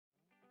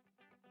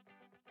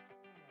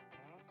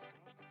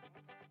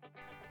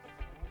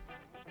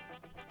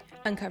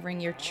uncovering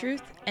your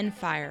truth and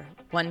fire,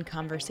 one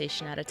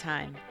conversation at a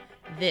time.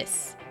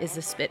 This is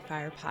the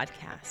Spitfire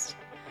Podcast.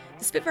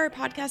 The Spitfire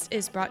Podcast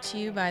is brought to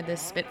you by the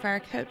Spitfire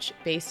Coach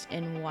based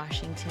in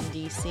Washington,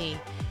 D.C.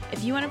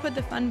 If you want to put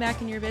the fun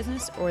back in your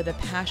business or the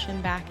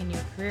passion back in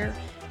your career,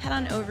 head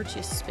on over to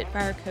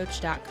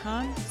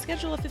spitfirecoach.com,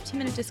 schedule a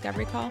 15-minute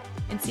discovery call,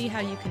 and see how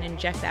you can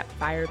inject that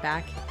fire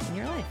back in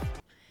your life.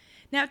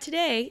 Now,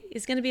 today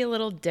is going to be a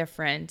little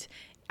different.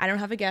 I don't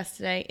have a guest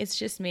today. It's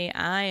just me.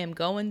 I am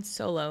going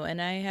solo,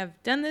 and I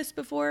have done this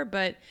before,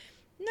 but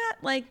not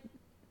like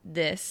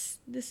this,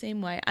 the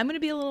same way. I'm going to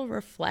be a little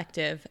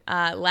reflective.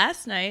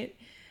 Last night,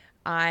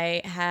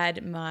 I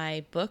had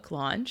my book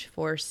launch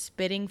for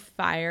Spitting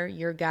Fire,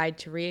 Your Guide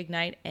to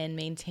Reignite and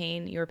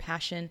Maintain Your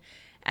Passion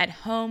at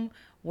Home,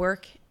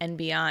 Work, and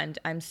Beyond.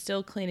 I'm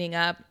still cleaning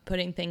up,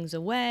 putting things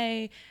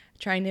away,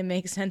 trying to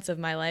make sense of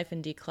my life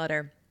and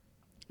declutter.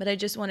 But I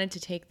just wanted to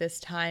take this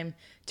time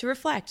to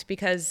reflect,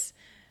 because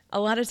a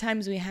lot of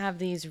times we have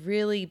these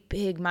really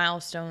big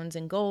milestones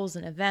and goals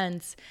and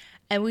events,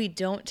 and we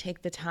don't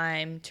take the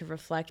time to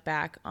reflect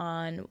back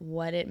on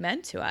what it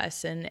meant to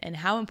us and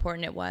how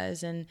important it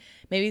was, and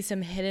maybe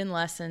some hidden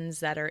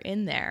lessons that are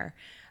in there.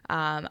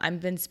 I've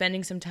been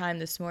spending some time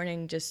this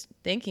morning just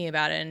thinking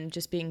about it and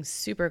just being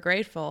super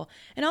grateful,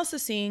 and also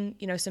seeing,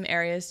 some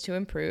areas to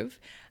improve.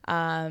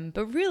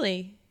 But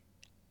really,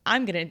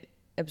 I'm going to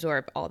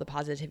absorb all the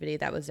positivity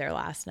that was there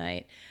last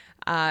night.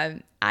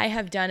 I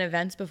have done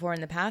events before in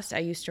the past. I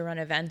used to run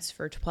events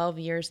for 12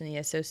 years in the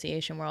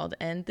association world,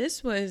 and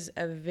this was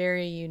a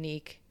very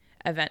unique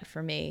event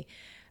for me.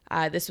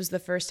 This was the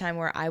first time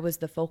where I was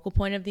the focal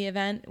point of the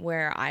event,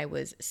 where I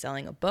was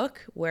selling a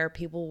book, where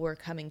people were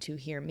coming to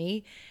hear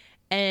me,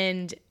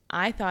 and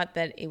I thought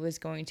that it was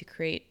going to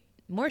create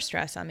more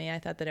stress on me. I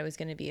thought that it was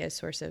going to be a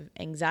source of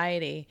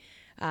anxiety.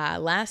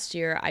 Last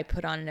year, I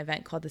put on an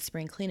event called the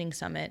Spring Cleaning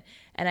Summit,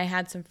 and I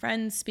had some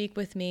friends speak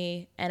with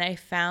me, and I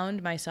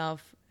found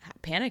myself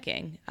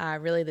panicking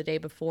really the day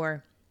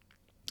before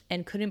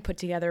and couldn't put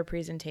together a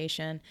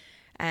presentation,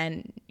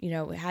 and,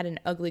 had an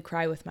ugly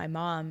cry with my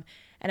mom.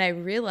 And I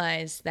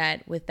realized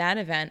that with that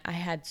event, I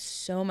had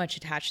so much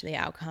attached to the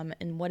outcome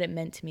and what it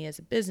meant to me as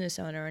a business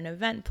owner, an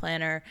event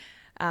planner,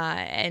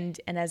 and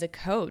as a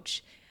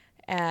coach.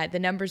 The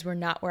numbers were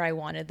not where I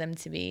wanted them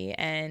to be,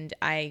 and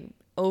I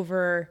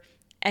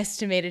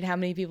overestimated how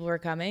many people were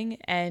coming.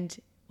 And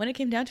when it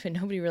came down to it,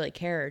 nobody really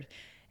cared.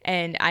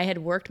 And I had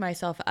worked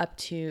myself up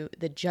to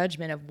the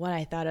judgment of what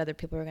I thought other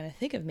people were going to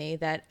think of me,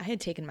 that I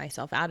had taken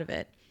myself out of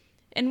it.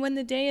 And when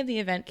the day of the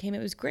event came, it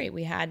was great.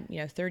 We had,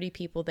 30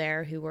 people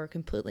there who were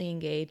completely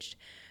engaged,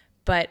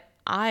 but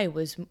I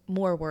was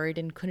more worried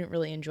and couldn't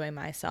really enjoy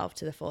myself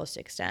to the fullest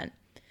extent.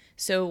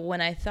 So when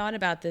I thought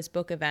about this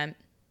book event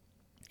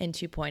in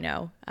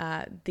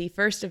 2.0, the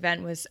first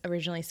event was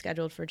originally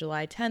scheduled for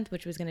July 10th,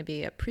 which was going to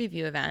be a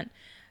preview event,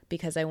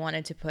 because I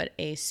wanted to put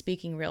a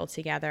speaking reel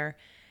together.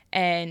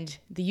 And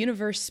the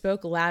universe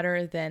spoke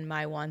louder than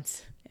my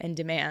wants and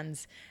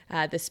demands.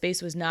 The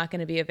space was not going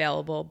to be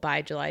available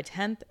by July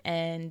 10th,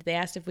 and they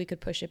asked if we could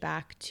push it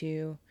back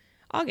to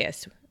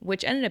August,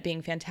 which ended up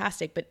being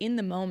fantastic. But in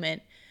the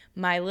moment,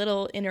 my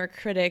little inner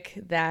critic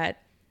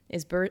that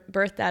is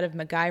birthed out of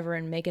MacGyver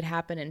and Make It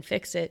Happen and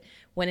Fix It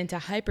went into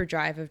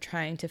hyperdrive of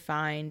trying to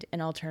find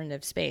an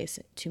alternative space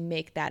to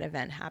make that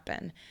event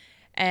happen.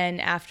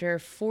 And after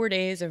 4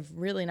 days of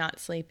really not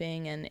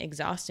sleeping and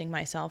exhausting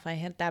myself, I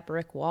hit that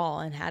brick wall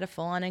and had a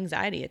full-on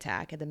anxiety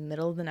attack at the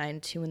middle of the night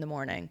at 2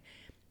 a.m.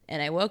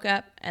 And I woke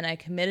up and I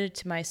committed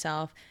to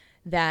myself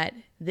that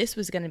this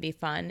was going to be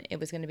fun.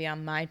 It was going to be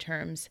on my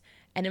terms,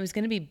 and it was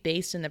going to be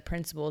based in the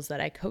principles that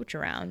I coach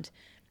around.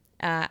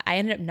 I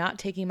ended up not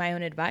taking my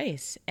own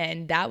advice,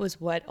 and that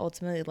was what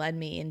ultimately led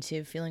me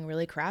into feeling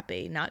really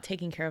crappy, not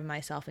taking care of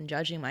myself and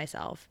judging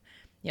myself.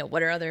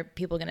 What are other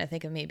people going to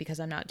think of me because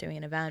I'm not doing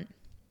an event?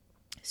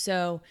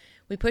 So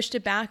we pushed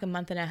it back a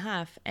month and a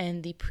half,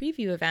 and the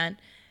preview event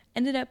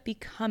ended up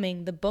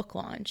becoming the book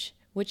launch,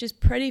 which is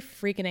pretty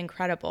freaking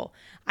incredible.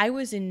 I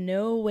was in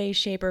no way,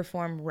 shape, or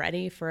form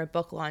ready for a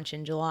book launch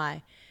in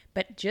July,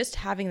 but just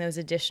having those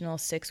additional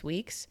 6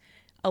 weeks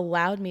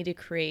allowed me to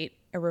create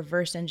a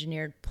reverse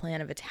engineered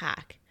plan of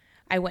attack.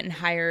 I went and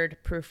hired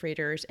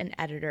proofreaders and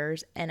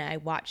editors, and I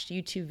watched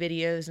YouTube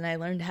videos, and I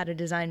learned how to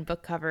design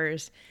book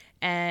covers,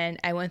 and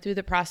I went through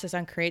the process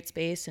on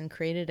CreateSpace and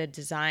created a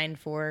design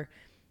for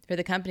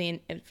the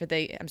company, for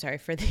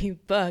the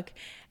book,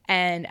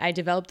 and I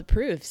developed the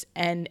proofs.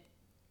 And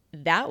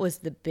that was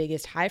the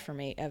biggest high for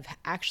me, of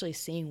actually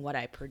seeing what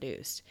I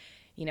produced,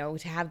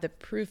 to have the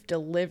proof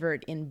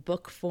delivered in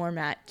book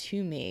format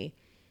to me.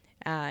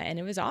 And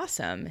it was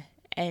awesome.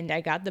 And I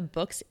got the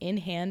books in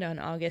hand on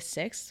August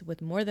 6th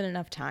with more than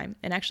enough time,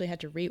 and actually had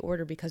to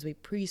reorder because we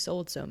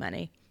pre-sold so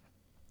many.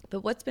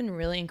 But what's been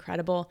really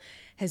incredible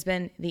has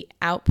been the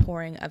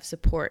outpouring of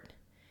support,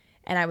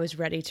 and I was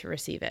ready to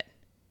receive it.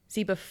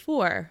 See,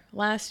 before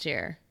last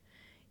year,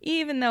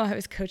 even though I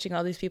was coaching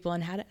all these people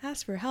on how to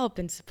ask for help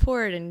and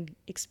support and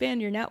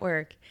expand your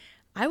network,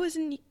 I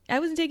wasn't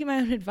taking my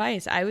own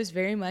advice. I was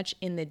very much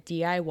in the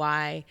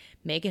DIY,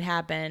 make it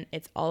happen,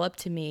 it's all up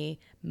to me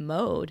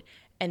mode.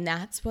 And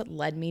that's what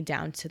led me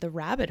down to the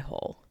rabbit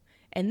hole.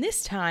 And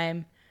this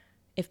time,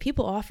 if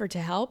people offered to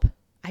help,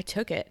 I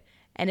took it.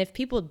 And if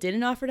people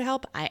didn't offer to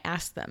help, I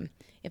asked them.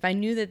 If I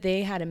knew that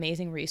they had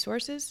amazing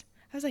resources,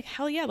 I was like,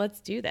 hell yeah, let's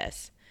do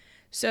this.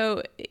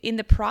 So in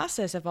the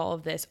process of all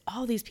of this,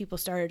 all these people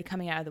started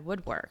coming out of the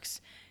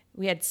woodworks.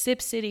 We had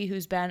Sip City,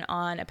 who's been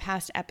on a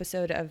past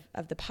episode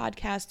of the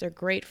podcast. They're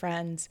great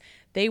friends.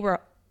 They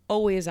were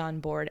always on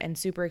board and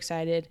super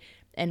excited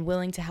and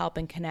willing to help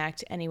and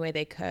connect any way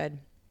they could.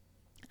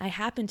 I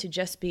happened to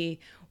just be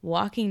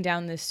walking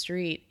down the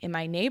street in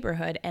my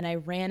neighborhood, and I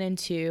ran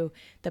into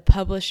the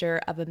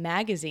publisher of a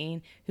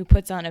magazine who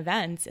puts on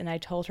events, and I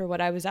told her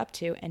what I was up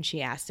to, and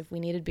she asked if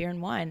we needed beer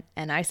and wine,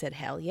 and I said,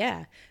 hell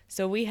yeah.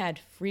 So we had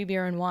free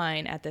beer and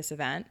wine at this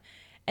event.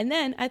 And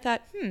then I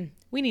thought,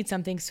 we need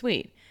something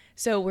sweet.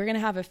 So we're going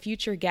to have a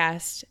future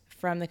guest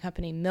from the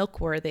company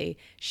Milkworthy.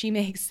 She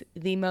makes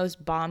the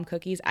most bomb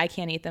cookies. I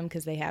can't eat them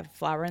because they have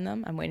flour in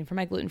them. I'm waiting for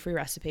my gluten-free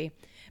recipe.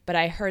 But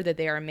I heard that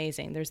they are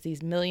amazing. There's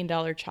these $1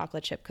 million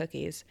chocolate chip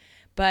cookies.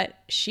 But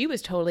she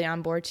was totally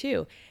on board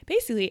too.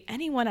 Basically,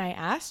 anyone I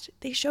asked,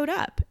 they showed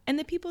up. And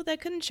the people that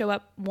couldn't show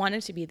up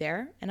wanted to be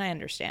there, and I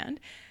understand.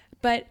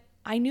 But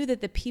I knew that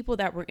the people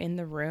that were in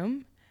the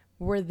room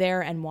were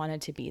there and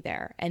wanted to be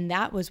there. And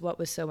that was what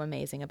was so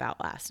amazing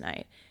about last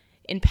night.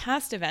 In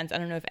past events, I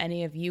don't know if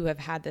any of you have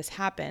had this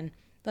happen.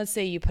 Let's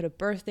say you put a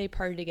birthday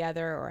party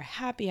together or a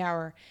happy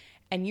hour,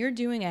 and you're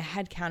doing a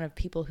head count of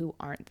people who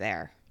aren't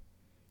there.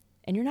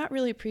 And you're not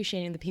really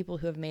appreciating the people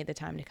who have made the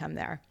time to come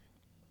there.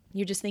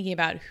 You're just thinking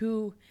about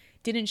who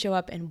didn't show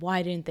up and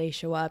why didn't they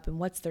show up and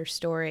what's their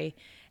story.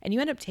 And you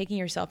end up taking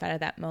yourself out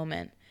of that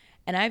moment.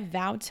 And I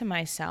vowed to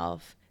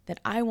myself that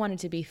I wanted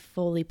to be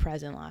fully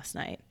present last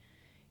night.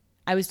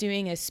 I was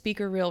doing a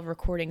speaker reel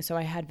recording, so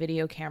I had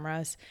video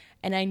cameras.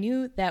 And I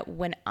knew that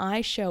when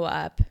I show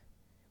up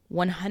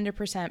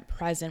 100%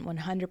 present,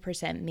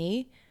 100%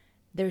 me,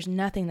 there's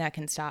nothing that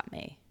can stop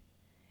me.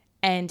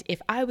 And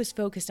if I was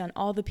focused on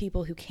all the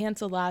people who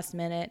canceled last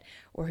minute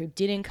or who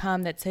didn't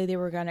come that say they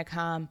were going to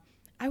come,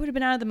 I would have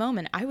been out of the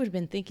moment. I would have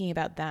been thinking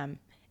about them.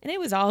 And it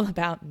was all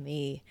about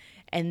me.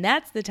 And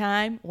that's the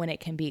time when it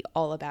can be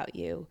all about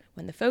you.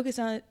 When the focus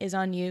is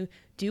on you,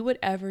 do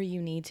whatever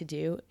you need to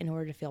do in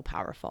order to feel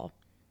powerful.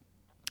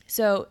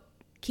 So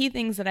key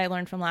things that I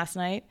learned from last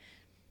night: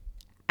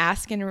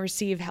 ask and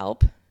receive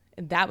help.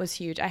 That was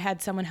huge. I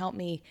had someone help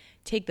me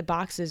take the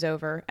boxes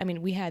over. I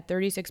mean, we had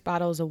 36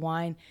 bottles of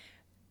wine,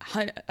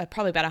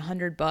 probably about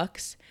 100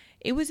 books.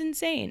 It was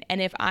insane. And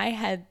if I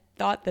had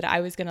thought that I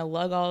was going to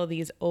lug all of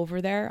these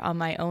over there on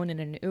my own in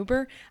an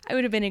Uber, I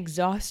would have been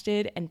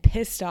exhausted and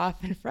pissed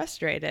off and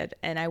frustrated.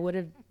 And I would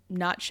have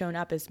not shown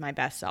up as my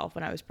best self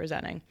when I was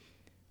presenting.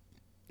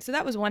 So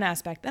that was one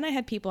aspect. Then I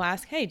had people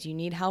ask, hey, do you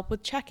need help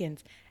with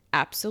check-ins?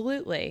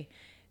 Absolutely.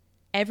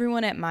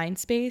 Everyone at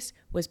Mindspace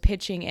was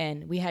pitching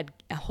in. We had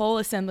a whole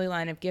assembly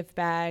line of gift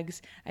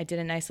bags. I did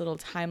a nice little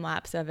time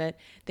lapse of it.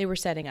 They were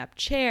setting up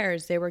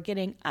chairs. They were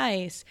getting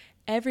ice.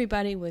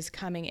 Everybody was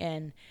coming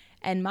in.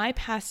 And my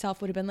past self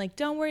would have been like,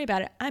 don't worry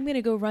about it. I'm going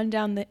to go run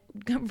down to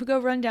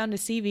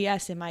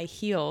CVS in my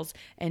heels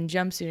and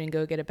jumpsuit and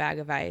go get a bag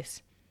of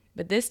ice.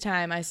 But this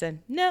time I said,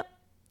 no,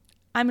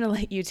 I'm going to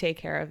let you take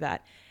care of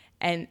that.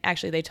 And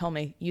actually they told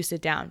me, you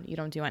sit down. You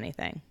don't do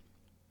anything.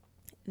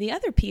 The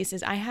other piece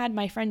is I had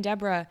my friend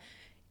Deborah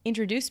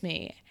introduce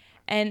me.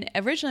 And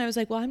originally I was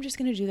like, well, I'm just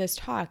going to do this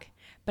talk.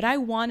 But I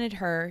wanted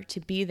her to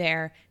be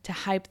there to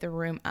hype the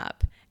room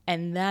up.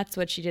 And that's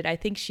what she did. I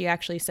think she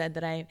actually said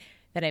that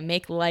I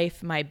make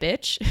life my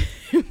bitch,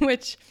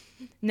 which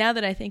now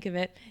that I think of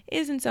it,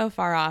 isn't so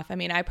far off. I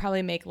mean, I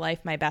probably make life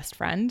my best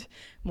friend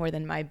more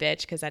than my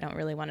bitch because I don't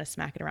really want to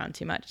smack it around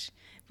too much.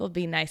 We'll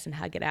be nice and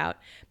hug it out.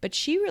 But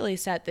she really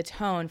set the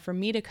tone for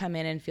me to come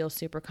in and feel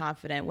super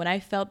confident. When I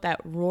felt that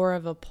roar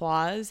of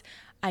applause,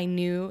 I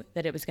knew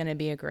that it was going to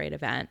be a great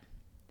event.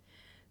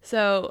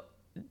 So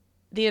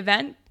the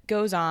event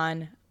goes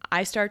on.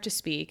 I start to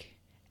speak.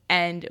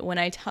 And when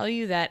I tell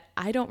you that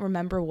I don't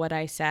remember what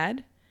I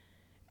said,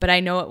 but I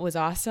know it was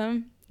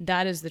awesome,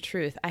 that is the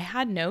truth. I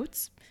had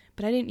notes,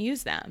 but I didn't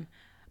use them.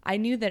 I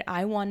knew that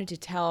I wanted to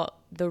tell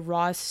the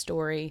raw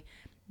story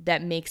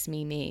that makes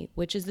me me,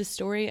 which is the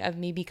story of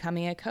me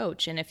becoming a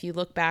coach. And if you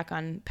look back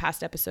on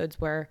past episodes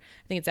where,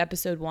 I think it's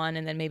episode 1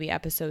 and then maybe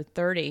episode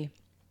 30,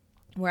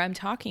 where I'm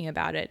talking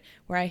about it,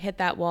 where I hit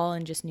that wall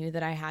and just knew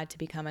that I had to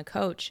become a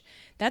coach.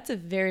 That's a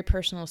very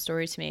personal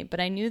story to me, but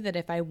I knew that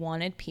if I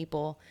wanted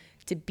people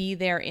to be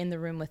there in the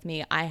room with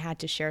me, I had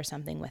to share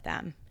something with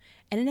them.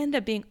 And it ended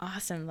up being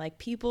awesome. Like,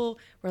 people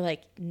were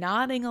like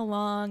nodding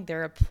along,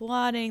 they're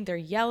applauding, they're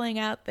yelling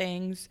out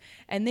things,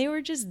 and they were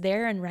just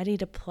there and ready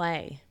to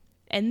play.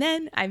 And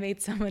then I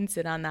made someone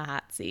sit on the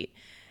hot seat,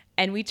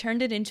 and we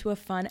turned it into a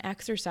fun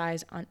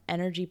exercise on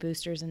energy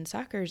boosters and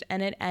suckers.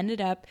 And it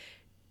ended up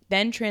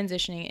then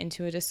transitioning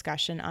into a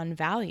discussion on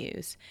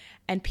values.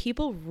 And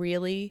people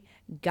really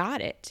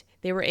got it.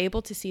 They were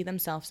able to see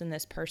themselves in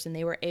this person.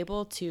 They were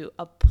able to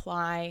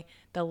apply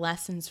the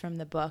lessons from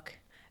the book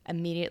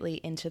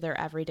immediately into their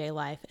everyday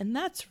life. And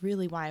that's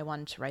really why I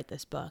wanted to write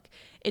this book.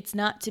 It's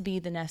not to be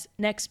the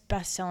next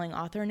best-selling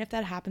author, and if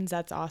that happens,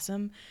 that's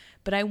awesome.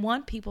 But I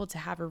want people to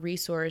have a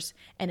resource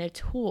and a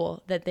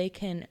tool that they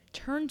can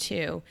turn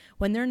to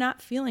when they're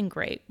not feeling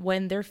great,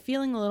 when they're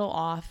feeling a little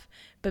off,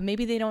 but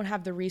maybe they don't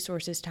have the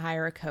resources to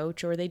hire a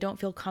coach, or they don't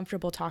feel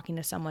comfortable talking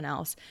to someone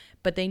else.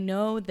 But they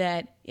know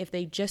that if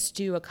they just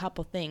do a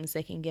couple things,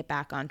 they can get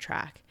back on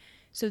track.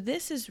 So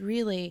this is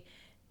really,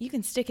 you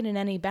can stick it in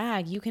any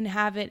bag. You can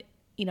have it,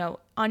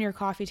 on your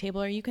coffee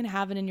table, or you can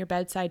have it in your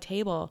bedside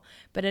table.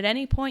 But at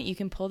any point, you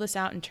can pull this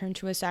out and turn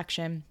to a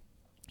section,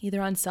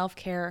 either on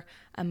self-care,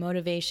 on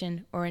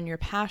motivation, or in your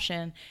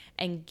passion,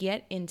 and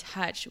get in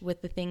touch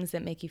with the things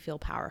that make you feel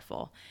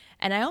powerful.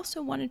 And I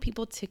also wanted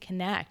people to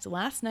connect.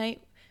 Last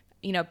night,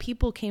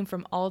 people came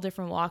from all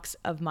different walks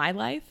of my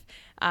life.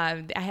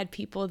 I had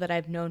people that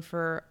I've known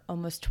for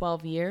almost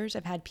 12 years.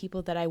 I've had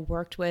people that I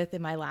worked with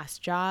in my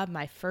last job,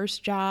 my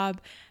first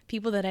job,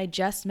 people that I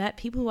just met,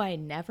 people who I had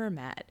never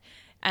met.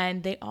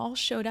 And they all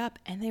showed up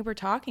and they were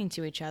talking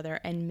to each other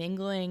and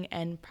mingling,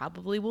 and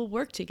probably will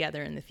work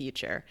together in the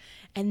future.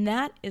 And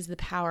that is the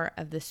power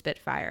of the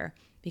Spitfire.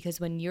 Because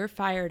when you're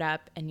fired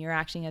up and you're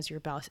acting as your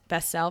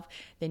best self,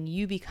 then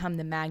you become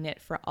the magnet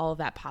for all of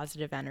that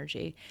positive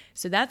energy.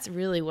 So that's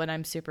really what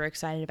I'm super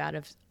excited about,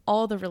 of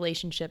all the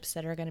relationships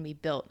that are going to be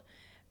built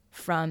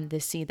from the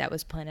seed that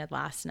was planted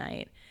last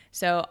night.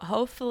 So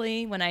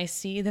hopefully when I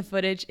see the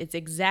footage, it's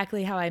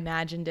exactly how I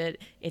imagined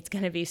it. It's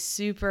going to be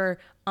super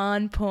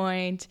on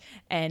point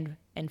and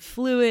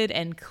fluid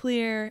and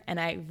clear. And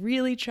I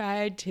really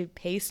tried to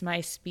pace my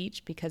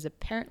speech, because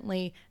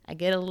apparently I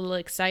get a little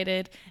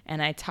excited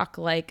and I talk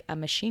like a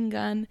machine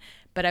gun,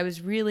 but I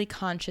was really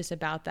conscious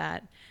about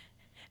that.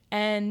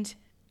 And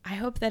I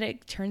hope that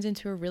it turns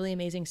into a really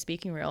amazing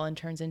speaking reel and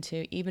turns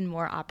into even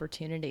more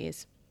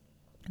opportunities.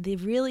 The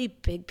really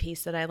big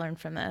piece that I learned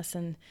from this,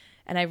 and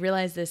I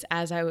realized this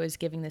as I was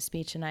giving the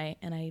speech, and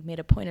I made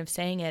a point of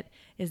saying it,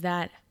 is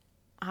that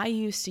I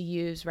used to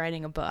use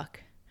writing a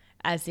book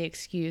as the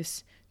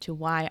excuse to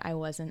why I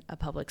wasn't a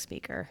public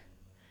speaker.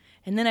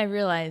 And then I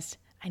realized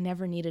I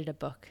never needed a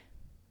book.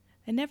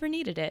 I never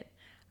needed it.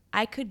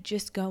 I could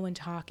just go and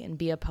talk and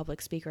be a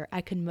public speaker. I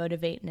could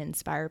motivate and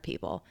inspire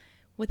people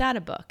without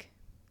a book.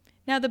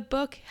 Now, the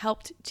book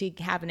helped to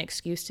have an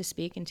excuse to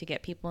speak and to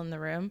get people in the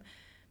room,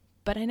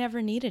 but I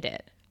never needed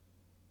it.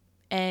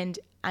 And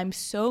I'm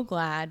so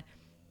glad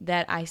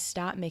that I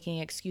stopped making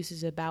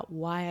excuses about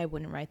why I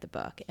wouldn't write the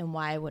book and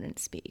why I wouldn't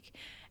speak.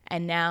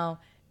 And now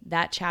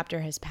that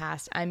chapter has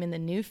passed. I'm in the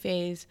new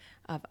phase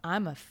of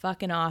I'm a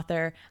fucking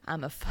author,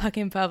 I'm a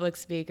fucking public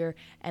speaker,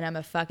 and I'm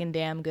a fucking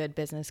damn good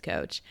business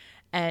coach.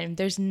 And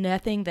there's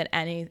nothing that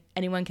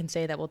anyone can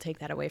say that will take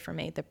that away from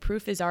me. The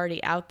proof is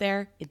already out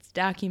there. It's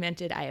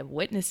documented. I have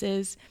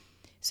witnesses.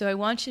 So I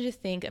want you to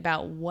think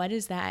about, what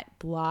is that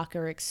block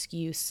or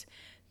excuse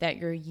that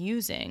you're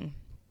using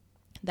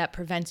that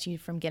prevents you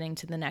from getting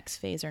to the next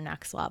phase or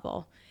next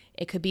level?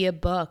 It could be a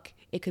book.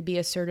 It could be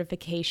a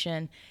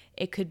certification.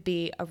 It could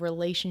be a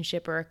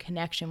relationship or a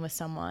connection with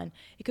someone.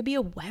 It could be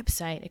a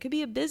website. It could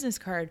be a business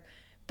card.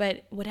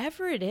 But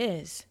whatever it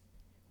is,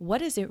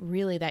 what is it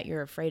really that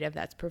you're afraid of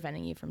that's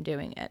preventing you from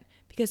doing it?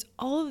 Because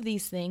all of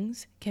these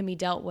things can be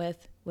dealt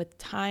with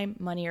time,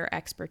 money, or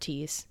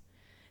expertise.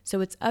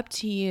 So it's up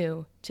to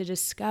you to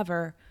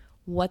discover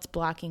what's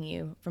blocking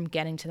you from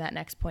getting to that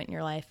next point in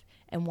your life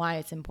and why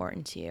it's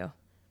important to you.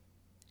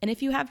 And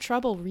if you have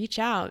trouble, reach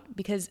out,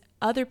 because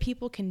other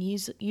people can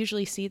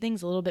usually see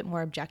things a little bit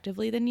more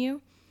objectively than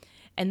you.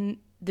 And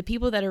the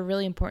people that are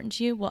really important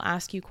to you will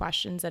ask you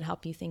questions that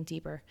help you think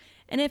deeper.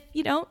 And if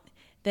you don't,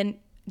 then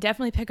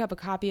definitely pick up a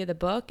copy of the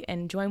book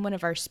and join one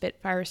of our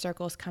Spitfire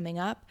circles coming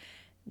up.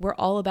 We're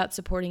all about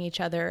supporting each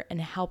other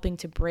and helping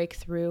to break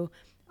through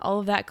all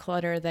of that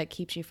clutter that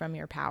keeps you from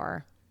your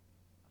power.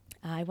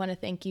 I want to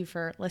thank you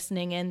for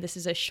listening in. This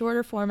is a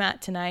shorter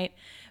format tonight,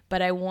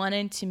 but I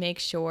wanted to make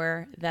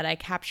sure that I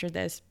captured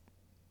this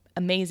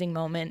amazing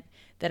moment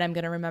that I'm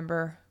going to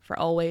remember for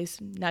always,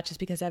 not just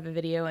because I have a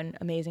video and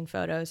amazing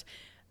photos,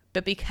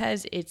 but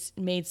because it's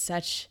made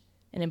such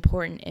an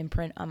important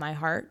imprint on my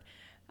heart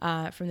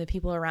from the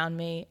people around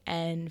me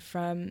and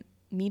from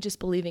me just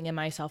believing in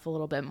myself a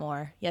little bit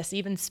more. Yes,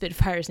 even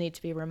Spitfires need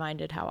to be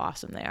reminded how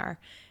awesome they are.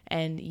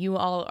 And you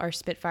all are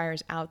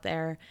Spitfires out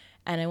there.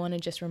 And I want to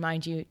just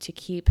remind you to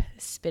keep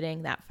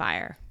spitting that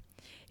fire.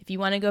 If you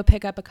want to go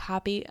pick up a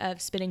copy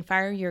of Spitting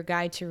Fire, your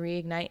guide to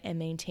reignite and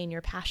maintain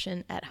your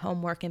passion at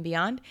home, work, and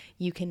beyond,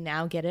 you can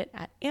now get it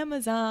at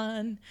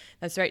Amazon.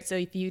 That's right. So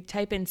if you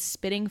type in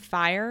Spitting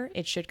Fire,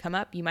 it should come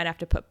up. You might have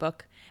to put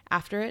book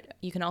after it.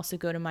 You can also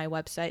go to my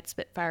website,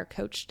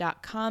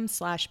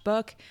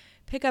 spitfirecoach.com/book.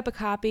 Pick up a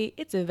copy.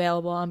 It's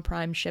available on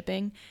Prime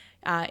shipping.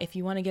 If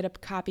you want to get a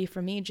copy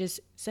from me, just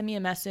send me a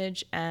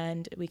message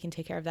and we can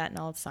take care of that and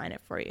I'll sign it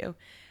for you.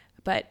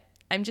 But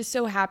I'm just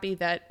so happy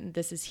that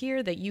this is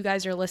here, that you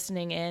guys are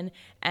listening in,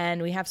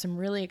 and we have some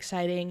really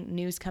exciting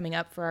news coming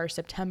up for our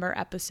September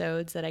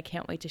episodes that I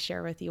can't wait to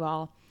share with you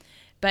all.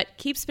 But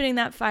keep spitting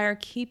that fire,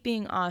 keep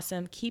being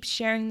awesome, keep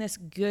sharing this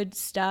good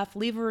stuff.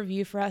 Leave a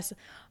review for us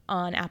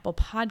on Apple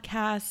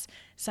Podcasts,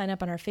 sign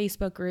up on our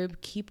Facebook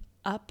group, keep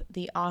up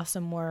the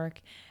awesome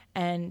work,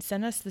 and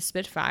send us the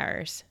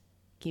Spitfires.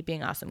 Keep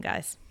being awesome,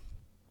 guys.